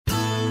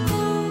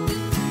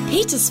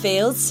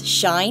Petersfield's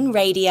Shine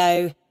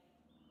Radio.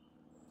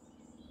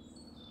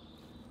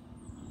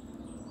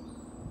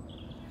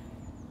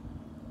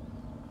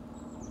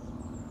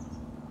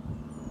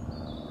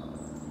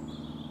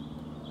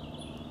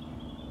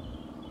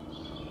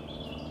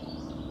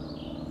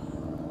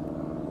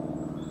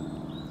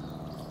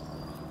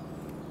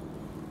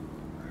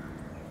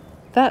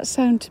 That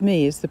sound to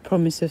me is the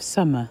promise of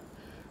summer,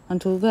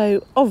 and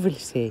although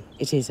obviously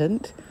it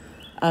isn't,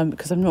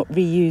 because I'm not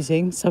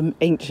reusing some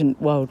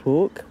ancient wild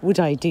walk, would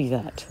I do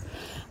that?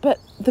 But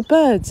the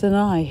birds and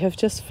I have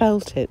just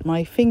felt it.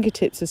 My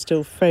fingertips are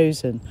still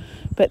frozen,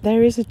 but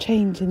there is a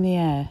change in the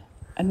air,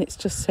 and it's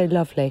just so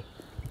lovely.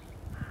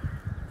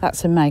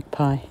 That's a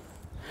magpie.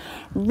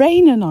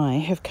 Rain and I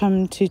have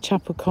come to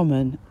Chapel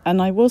Common,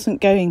 and I wasn't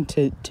going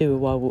to do a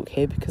wild walk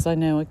here because I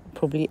know I could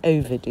probably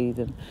overdo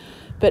them.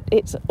 But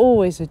it's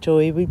always a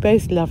joy. We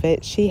both love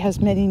it. She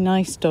has many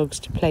nice dogs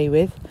to play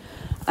with,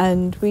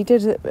 and we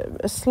did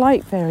a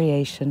slight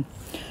variation.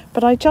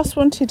 But I just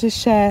wanted to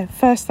share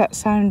first that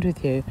sound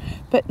with you.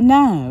 But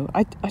now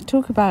I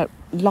talk about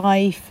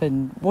life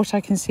and what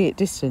I can see at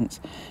distance.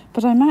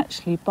 But I'm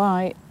actually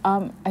by,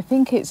 I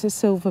think it's a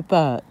silver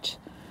birch.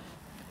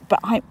 But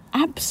I'm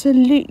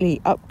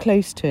absolutely up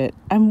close to it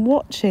and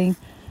watching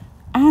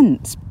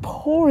ants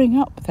pouring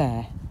up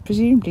there.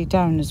 Presumably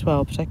down as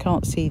well, but I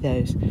can't see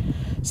those.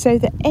 So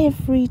that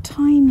every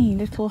tiny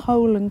little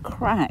hole and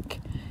crack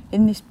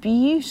in this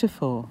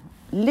beautiful,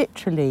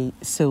 literally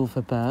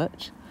silver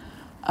birch,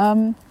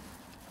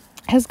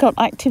 has got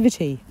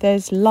activity.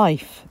 There's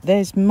life,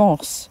 there's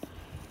moss,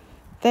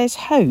 there's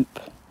hope.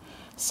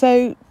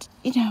 So,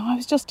 I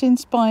was just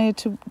inspired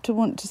to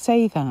want to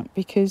say that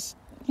because,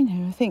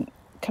 I think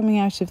coming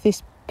out of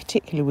this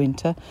particular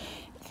winter,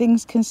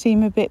 things can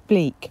seem a bit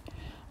bleak.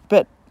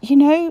 But,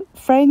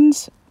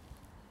 friends,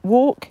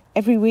 walk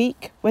every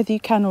week, whether you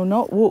can or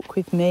not, walk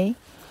with me.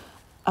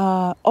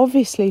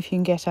 Obviously, if you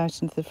can get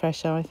out into the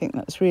fresh air, I think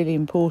that's really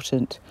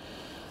important.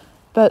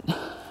 But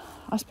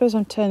I suppose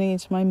I'm turning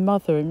into my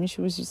mother, and she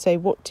was to say,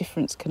 what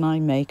difference can I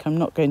make? I'm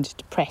not going to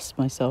depress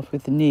myself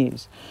with the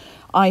news.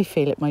 I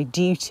feel it my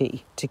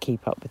duty to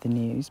keep up with the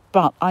news,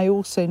 but I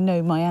also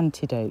know my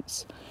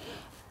antidotes.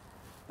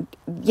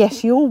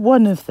 Yes, you're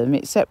one of them,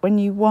 except when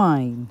you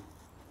whine.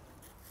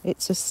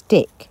 It's a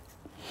stick.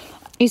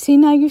 You see,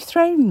 now you've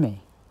thrown me.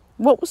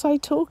 What was I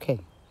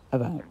talking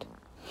about?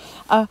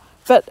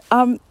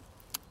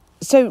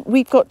 So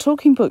we've got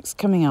talking books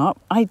coming up.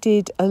 I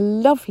did a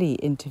lovely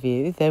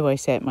interview, though I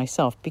say it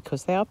myself,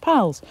 because they are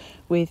pals,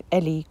 with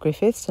Ellie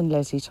Griffiths and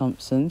Leslie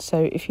Thompson.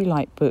 So if you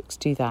like books,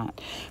 do that.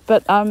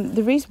 But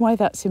the reason why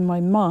that's in my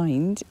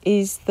mind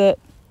is that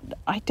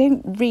I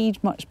don't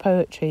read much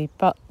poetry,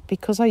 but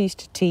because I used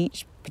to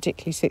teach,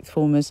 particularly sixth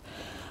formers,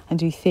 and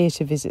do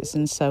theatre visits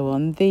and so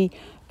on, the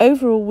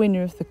overall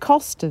winner of the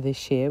Costa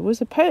this year was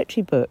a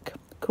poetry book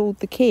called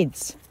The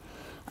Kids.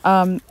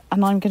 And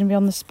I'm going to be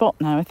on the spot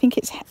now. I think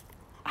it's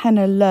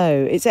Hannah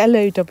Lowe. It's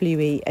Lowe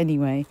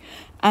anyway.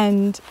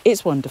 And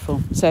it's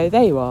wonderful. So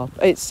there you are.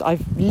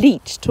 I've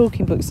leached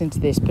talking books into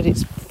this, but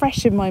it's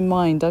fresh in my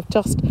mind. I've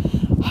just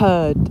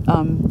heard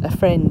a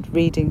friend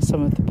reading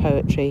some of the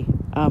poetry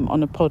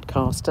on a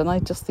podcast, and I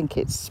just think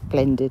it's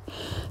splendid.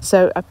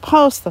 So I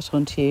pass that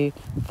on to you.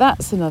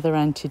 That's another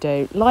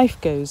antidote. Life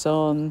goes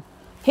on.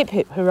 Hip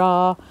hip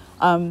hurrah.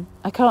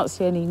 I can't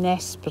see any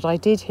nests, but I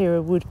did hear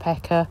a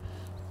woodpecker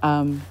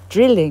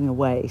drilling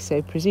away,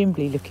 so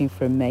presumably looking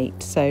for a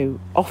mate. So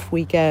off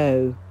we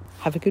go.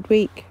 Have a good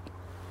week.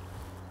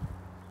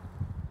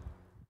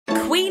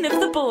 Queen of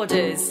the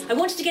Borders. I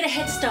wanted to get a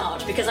head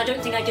start because I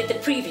don't think I did the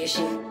previous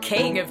year.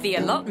 King of the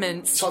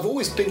Allotments. So I've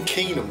always been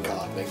keen on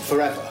gardening,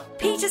 forever.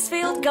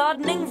 Petersfield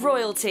Gardening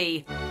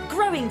Royalty.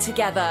 Growing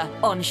together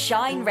on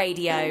Shine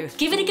Radio.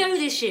 Give it a go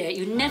this year,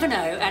 you never know,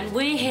 and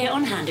we're here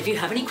on hand if you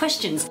have any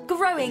questions.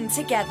 Growing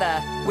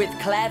Together with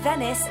Claire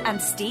Venice and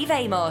Steve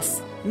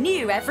Amos.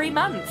 New every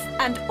month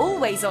and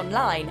always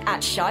online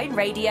at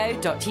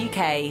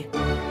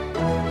shineradio.uk.